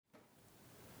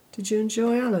Did you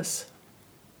enjoy Alice?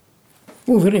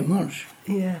 Oh, very much.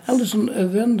 Yes. Alice and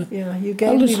then. Yeah, you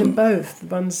gave me them both. The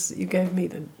ones you gave me,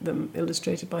 them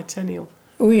illustrated by Tenniel.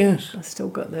 Oh, yes. I still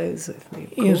got those with me.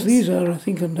 Yes, these are, I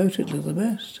think, undoubtedly the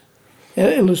best.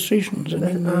 Illustrations, I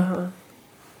mean.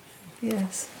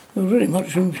 Yes. They were very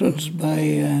much influenced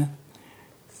by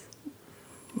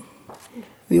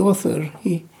the author.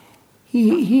 He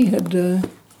did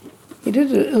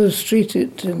illustrate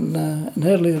it in an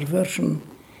earlier version.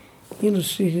 He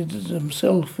illustrated it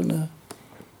himself in a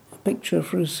picture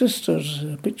for his sisters,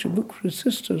 a picture book for his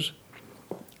sisters.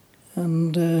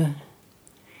 And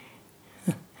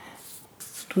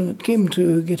when it came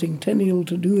to getting Tenniel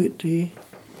to do it, he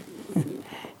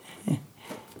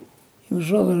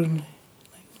was rather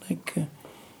like he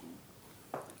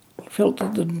felt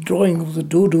that the drawing of the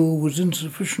dodo was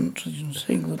insufficient,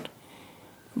 saying that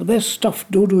the best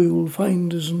stuffed dodo you will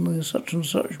find is in the such and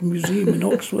such museum in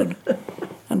Oxford,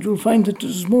 and you'll find that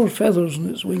there's more feathers in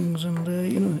its wings, and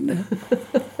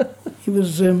he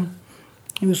was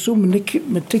so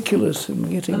meticulous in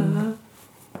getting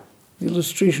the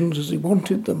illustrations as he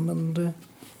wanted them, and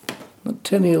that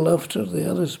Tenniel, after the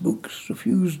Alice books,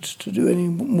 refused to do any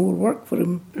more work for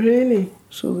him. Really?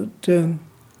 So that The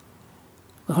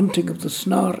Hunting of the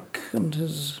Snark and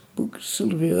his books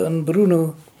Sylvia and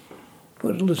Bruno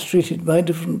were illustrated by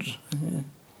different...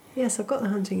 Yes, I've got The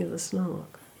Hunting of the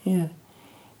Snark. Yeah.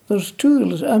 There's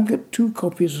two... I've got two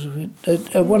copies of it.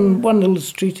 One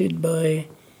illustrated by...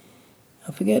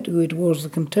 I forget who it was, the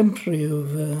contemporary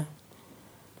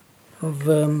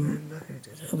of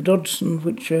Dodgson,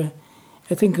 which I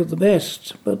think are the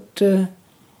best, but they're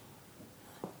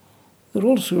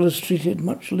also illustrated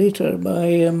much later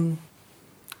by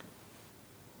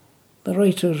the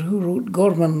writer who wrote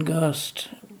Gormenghast.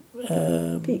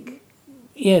 Peake.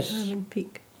 Yes. Herman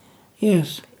Peake.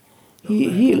 Yes.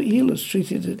 He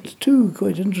illustrated it too,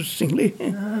 quite interestingly.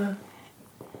 I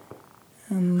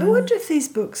wonder if these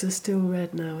books are still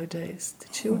read nowadays. The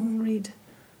children read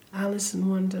Alice in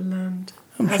Wonderland.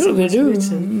 I'm sure they do.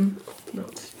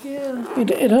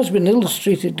 It has been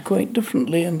illustrated quite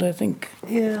differently, and I think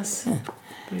yes,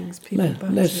 brings people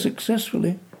back less to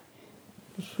successfully.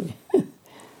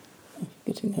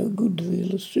 Getting how good the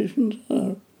illustrations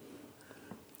are.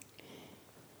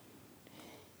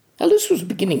 Alice was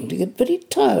beginning to get very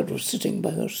tired of sitting by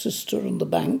her sister on the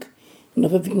bank and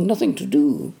of having nothing to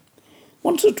do.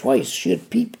 Once or twice she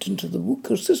had peeped into the book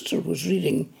her sister was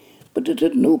reading, but it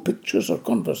had no pictures or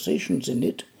conversations in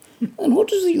it. And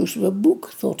what is the use of a book,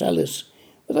 thought Alice,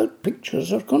 without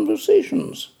pictures or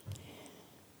conversations?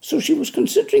 So she was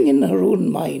considering in her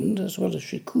own mind, as well as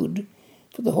she could,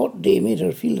 for the hot day made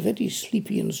her feel very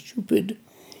sleepy and stupid,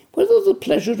 whether the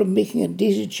pleasure of making a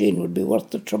daisy chain would be worth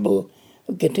the trouble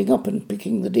of getting up and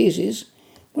picking the daisies,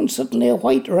 when suddenly a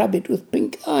white rabbit with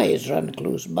pink eyes ran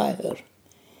close by her.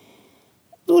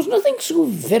 There was nothing so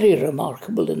very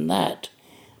remarkable in that,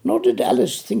 nor did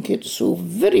Alice think it so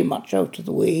very much out of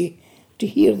the way to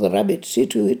hear the rabbit say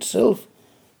to itself,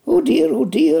 oh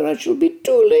dear, I shall be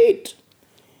too late."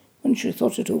 When she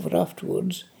thought it over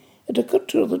afterwards, it occurred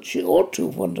to her that she ought to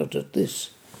have wondered at this,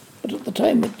 but at the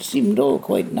time it seemed all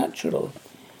quite natural.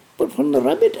 But when the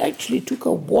rabbit actually took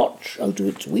a watch out of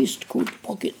its waistcoat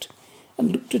pocket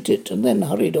and looked at it and then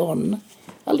hurried on,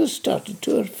 Alice started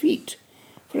to her feet,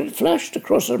 for it flashed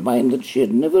across her mind that she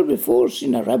had never before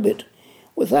seen a rabbit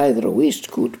with either a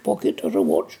waistcoat pocket or a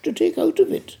watch to take out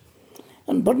of it.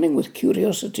 And burning with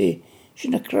curiosity, she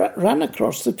ran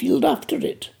across the field after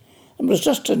it, and was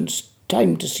just in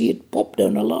time to see it pop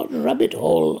down a large rabbit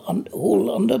hole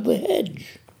under the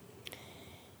hedge.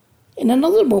 In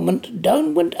another moment,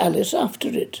 down went Alice after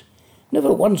it,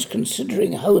 never once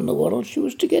considering how in the world she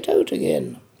was to get out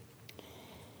again.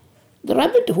 The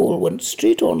rabbit hole went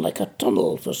straight on like a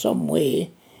tunnel for some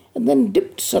way, and then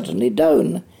dipped suddenly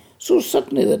down, so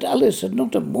suddenly that Alice had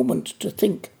not a moment to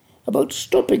think about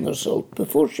stopping herself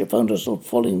before she found herself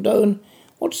falling down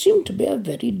what seemed to be a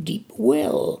very deep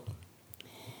well.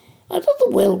 Either the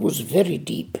well was very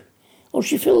deep, or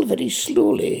she fell very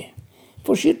slowly,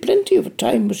 for she had plenty of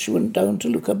time as she went down to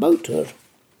look about her,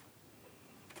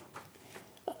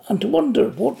 and to wonder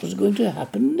what was going to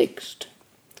happen next.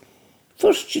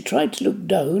 First she tried to look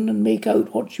down and make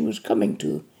out what she was coming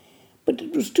to, but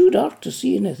it was too dark to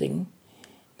see anything.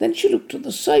 Then she looked at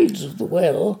the sides of the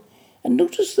well and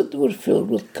noticed that they were filled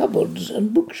with cupboards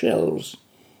and bookshelves.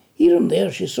 Here and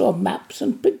there she saw maps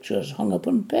and pictures hung up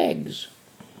on pegs.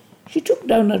 She took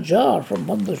down a jar from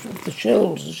one of the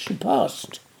shelves as she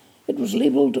passed. It was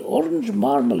labelled orange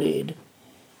marmalade,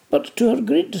 but to her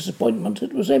great disappointment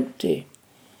it was empty.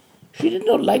 She did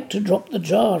not like to drop the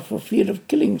jar for fear of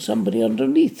killing somebody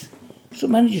underneath, so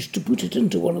managed to put it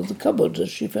into one of the cupboards as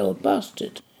she fell past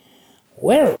it.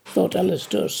 Well, thought Alice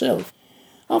to herself,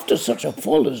 after such a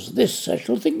fall as this, I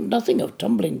shall think nothing of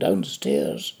tumbling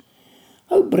downstairs.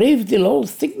 How brave they'll all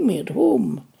think me at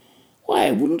home. Why,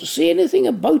 I wouldn't say anything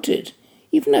about it,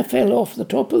 even if I fell off the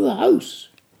top of the house.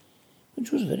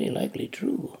 Which was very likely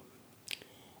true.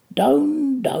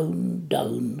 Down, down,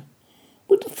 down.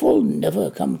 Would the fall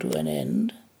never come to an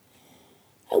end?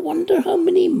 I wonder how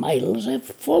many miles I've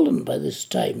fallen by this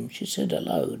time, she said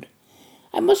aloud.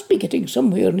 I must be getting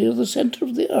somewhere near the centre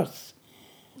of the earth.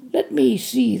 Let me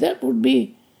see, that would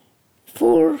be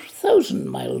 4,000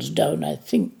 miles down, I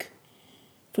think.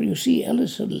 For you see,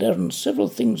 Alice had learned several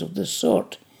things of this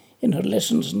sort in her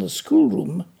lessons in the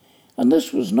schoolroom, and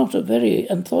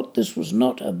thought this was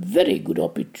not a very good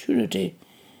opportunity.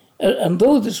 And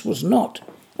though this was not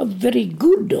a very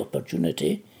good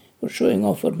opportunity for showing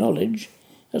off her knowledge,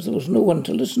 as there was no one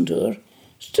to listen to her,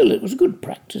 still it was good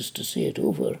practice to say it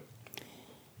over.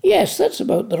 Yes, that's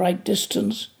about the right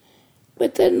distance,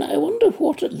 but then I wonder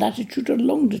what latitude or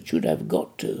longitude I've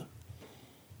got to.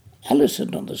 Alice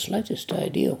had not the slightest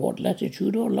idea what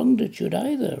latitude or longitude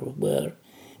either were,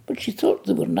 but she thought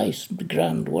they were nice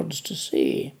grand words to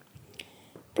say.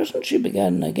 Presently she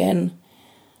began again,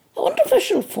 I wonder if I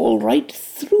shall fall right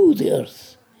through the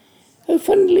earth. How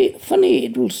funny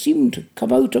it will seem to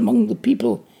come out among the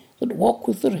people that walk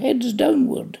with their heads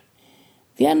downward.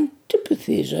 The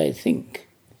antipathies, I think.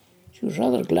 She was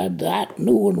rather glad that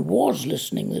no one was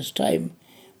listening this time,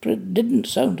 for it didn't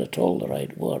sound at all the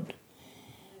right word.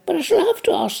 But I shall have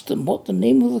to ask them what the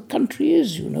name of the country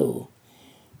is, you know.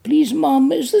 Please,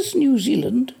 Mum, is this New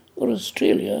Zealand or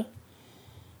Australia?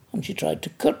 And she tried to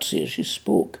curtsy as she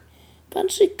spoke.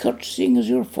 Fancy curtsying as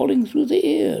you're falling through the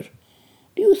air.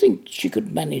 Do you think she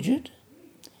could manage it?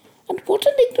 And what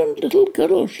an ignorant little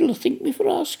girl she'll think me for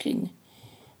asking.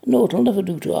 No, it'll never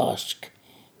do to ask.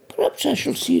 Perhaps I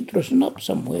shall see it written up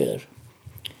somewhere.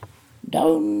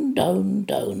 Down, down,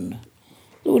 down.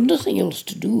 There was nothing else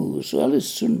to do, so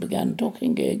Alice soon began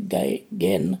talking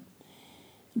again.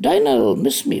 Dinah'll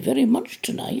miss me very much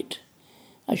tonight.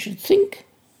 I should think.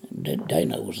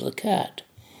 Dinah was the cat.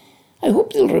 I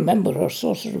hope they'll remember her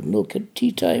saucer of milk at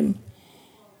tea time.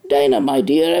 Dinah, my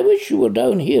dear, I wish you were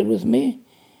down here with me.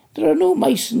 There are no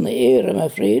mice in the air, I'm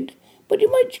afraid, but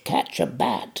you might catch a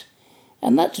bat,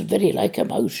 and that's very like a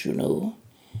mouse, you know.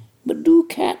 But do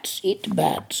cats eat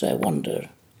bats, I wonder?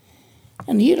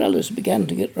 And here Alice began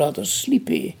to get rather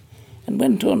sleepy, and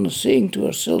went on saying to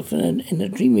herself in a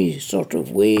dreamy sort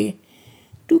of way,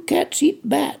 do cats eat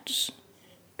bats?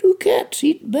 Do cats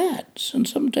eat bats? And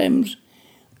sometimes,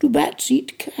 do bats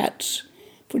eat cats?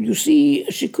 For you see,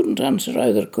 she couldn't answer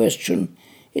either question.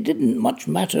 It didn't much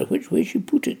matter which way she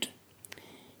put it.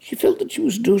 She felt that she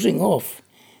was dozing off,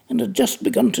 and had just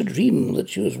begun to dream that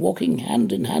she was walking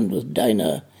hand in hand with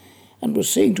Dinah, and was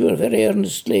saying to her very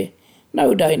earnestly,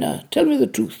 Now, Dinah, tell me the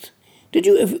truth. Did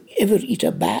you ever eat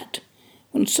a bat?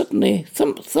 When suddenly,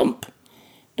 thump, thump,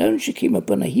 down she came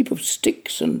upon a heap of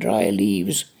sticks and dry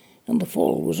leaves, and the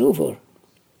fall was over.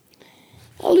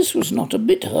 Alice was not a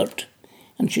bit hurt,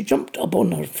 and she jumped up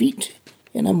on her feet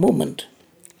in a moment.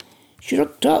 She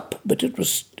looked up, but it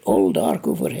was all dark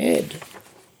overhead.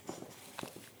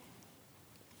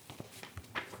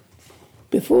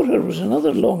 Before her was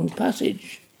another long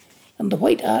passage, and the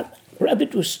white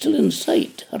rabbit was still in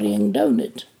sight, hurrying down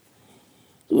it.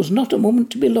 There was not a moment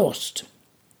to be lost.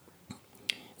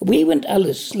 Away went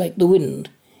Alice like the wind,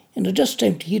 and had just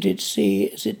time to hear it say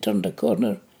as it turned a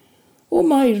corner, Oh,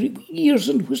 my ears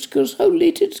and whiskers, how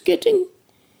late it's getting.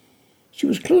 She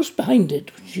was close behind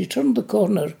it when she turned the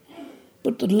corner,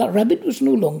 but the rabbit was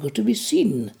no longer to be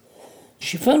seen.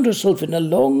 She found herself in a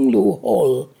long, low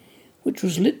hall, which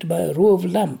was lit by a row of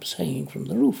lamps hanging from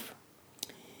the roof.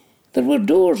 There were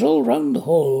doors all round the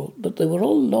hall, but they were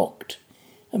all locked,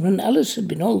 and when Alice had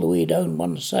been all the way down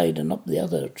one side and up the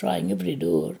other, trying every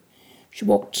door, she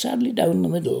walked sadly down the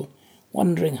middle,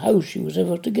 wondering how she was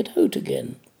ever to get out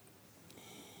again.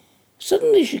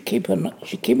 Suddenly she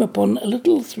came upon a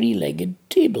little three-legged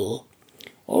table,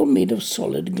 all made of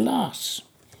solid glass.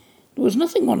 There was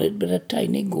nothing on it but a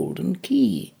tiny golden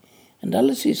key, and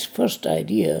Alice's first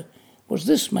idea was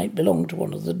this might belong to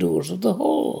one of the doors of the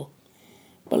hall.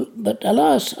 But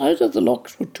alas, either the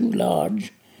locks were too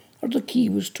large or the key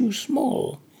was too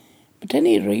small. At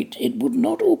any rate, it would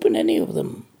not open any of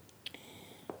them.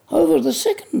 However, the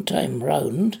second time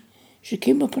round, she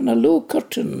came upon a low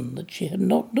curtain that she had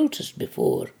not noticed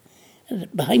before, and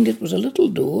behind it was a little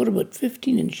door about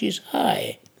 15 inches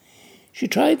high. She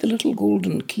tried the little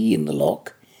golden key in the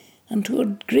lock, and to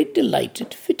her great delight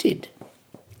it fitted.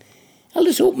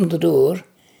 Alice opened the door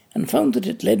and found that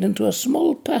it led into a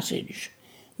small passage,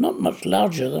 not much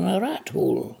larger than a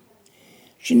rat-hole.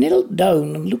 She knelt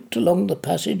down and looked along the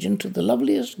passage into the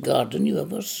loveliest garden you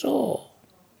ever saw.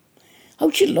 How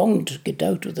she longed to get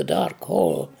out of the dark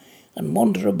hall and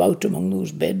wander about among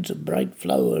those beds of bright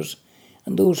flowers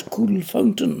and those cool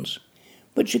fountains,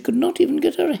 but she could not even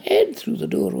get her head through the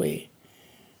doorway.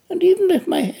 And even if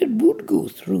my head would go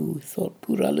through, thought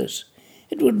poor Alice,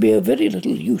 it would be of very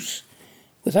little use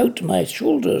without my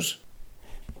shoulders.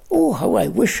 Oh, how I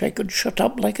wish I could shut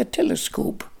up like a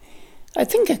telescope. I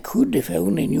think I could if I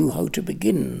only knew how to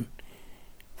begin.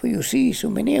 For you see, so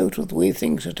many out-of-the-way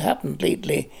things had happened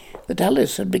lately that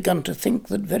Alice had begun to think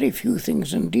that very few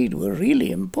things indeed were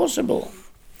really impossible.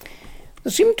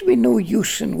 There seemed to be no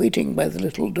use in waiting by the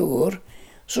little door,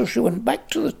 so she went back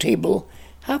to the table,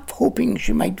 half hoping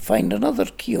she might find another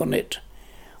key on it,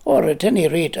 or at any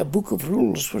rate a book of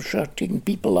rules for shutting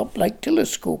people up like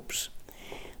telescopes.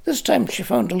 This time she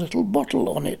found a little bottle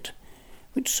on it,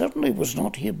 which certainly was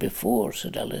not here before,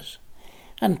 said Alice,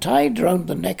 and tied round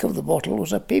the neck of the bottle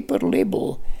was a paper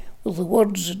label with the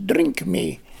words "Drink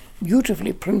Me"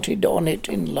 beautifully printed on it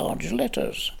in large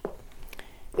letters.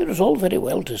 It was all very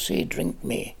well to say "Drink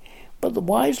me," but the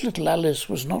wise little Alice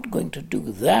was not going to do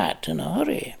that in a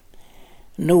hurry.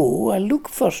 "No, I'll look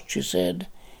first," she said,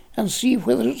 "and see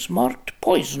whether it's marked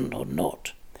poison or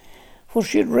not." For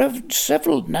she had read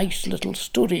several nice little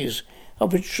stories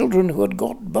of its children who had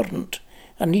got burnt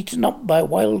and eaten up by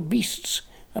wild beasts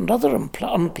and other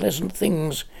unpleasant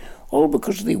things, all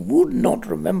because they would not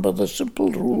remember the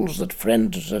simple rules that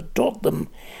friends had taught them,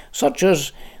 such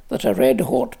as that a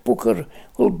red-hot poker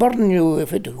will burn you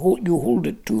if you hold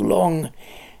it too long,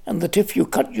 and that if you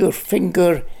cut your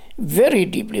finger very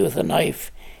deeply with a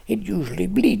knife, it usually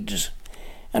bleeds.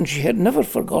 And she had never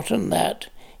forgotten that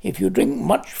if you drink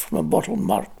much from a bottle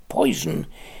marked poison,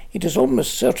 it is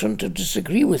almost certain to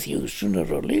disagree with you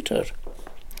sooner or later.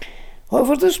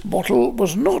 However, this bottle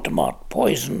was not marked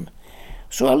poison,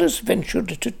 so Alice ventured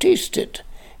to taste it,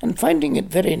 and finding it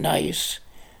very nice,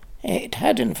 it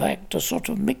had in fact a sort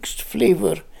of mixed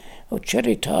flavour of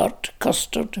cherry tart,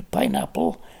 custard,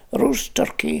 pineapple, roast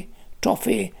turkey,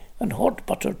 toffee, and hot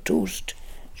buttered toast.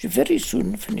 She very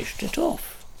soon finished it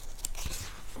off.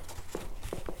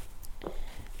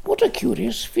 "What a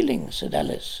curious feeling," said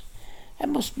Alice. "I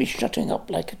must be shutting up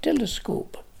like a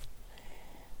telescope."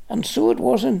 And so it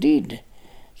was indeed.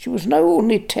 She was now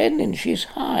only 10 inches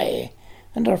high,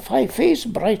 and her face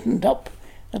brightened up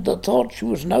at the thought she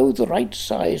was now the right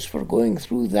size for going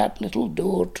through that little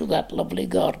door to that lovely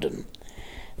garden.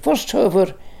 First,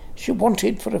 however, she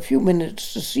wanted for a few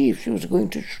minutes to see if she was going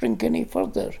to shrink any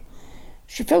further.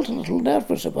 She felt a little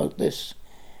nervous about this,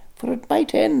 for it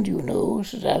might end, you know,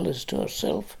 said Alice to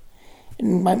herself,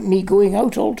 in me going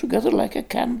out altogether like a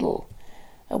candle.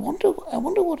 I wonder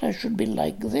what I should be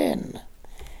like then.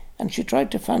 And she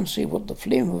tried to fancy what the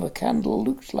flame of a candle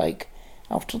looks like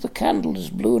after the candle is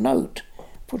blown out,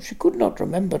 for she could not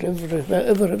remember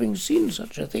ever having seen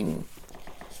such a thing.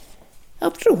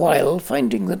 After a while,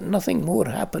 finding that nothing more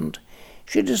happened,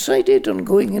 she decided on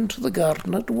going into the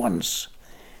garden at once.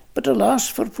 But alas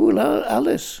for poor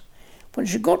Alice! When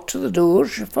she got to the door,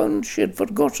 she found she had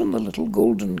forgotten the little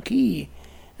golden key,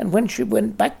 and when she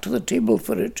went back to the table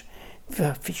for it,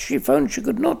 she found she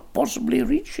could not possibly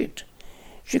reach it.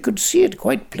 She could see it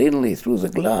quite plainly through the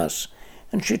glass,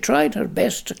 and she tried her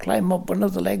best to climb up one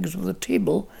of the legs of the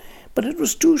table, but it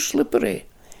was too slippery,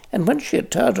 and when she had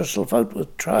tired herself out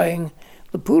with trying,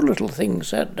 the poor little thing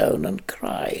sat down and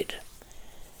cried.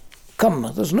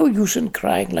 "Come, there's no use in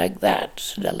crying like that,"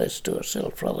 said Alice to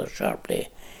herself rather sharply.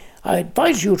 "I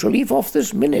advise you to leave off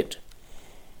this minute."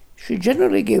 She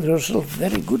generally gave herself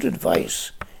very good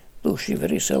advice, though she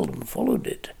very seldom followed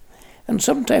it, and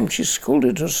sometimes she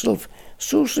scolded herself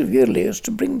so severely as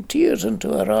to bring tears into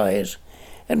her eyes,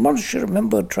 and once she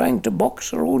remembered trying to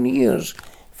box her own ears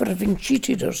for having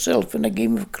cheated herself in a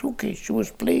game of croquet she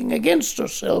was playing against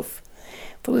herself,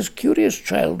 for this curious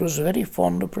child was very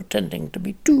fond of pretending to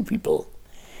be two people.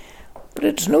 "But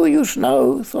it's no use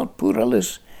now," thought poor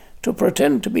Alice, "to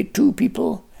pretend to be two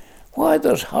people. Why,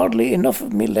 there's hardly enough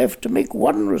of me left to make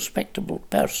one respectable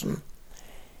person."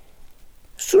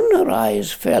 Soon her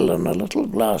eyes fell on a little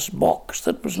glass box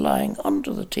that was lying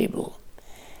under the table.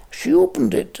 She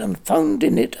opened it and found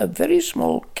in it a very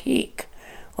small cake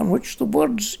on which the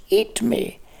words "Eat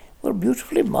me" were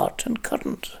beautifully marked in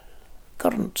currants.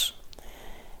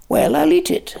 "Well, I'll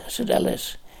eat it," said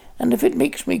Alice, "and if it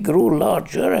makes me grow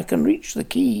larger I can reach the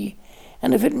key,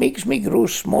 and if it makes me grow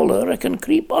smaller, I can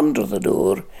creep under the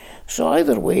door, so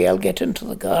either way I'll get into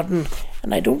the garden,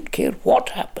 and I don't care what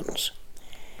happens."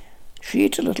 She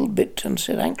ate a little bit and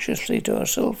said anxiously to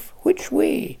herself, "Which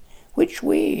way? Which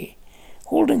way?"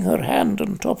 holding her hand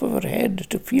on top of her head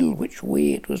to feel which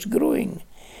way it was growing,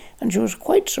 and she was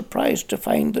quite surprised to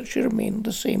find that she remained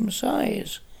the same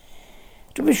size.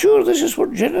 To be sure, this is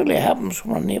what generally happens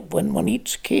when one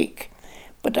eats cake,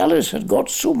 but Alice had got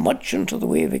so much into the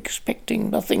way of expecting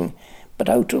nothing but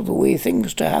out-of-the-way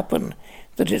things to happen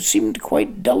that it seemed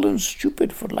quite dull and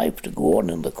stupid for life to go on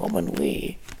in the common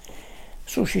way.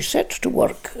 So she set to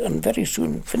work and very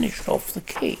soon finished off the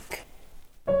cake.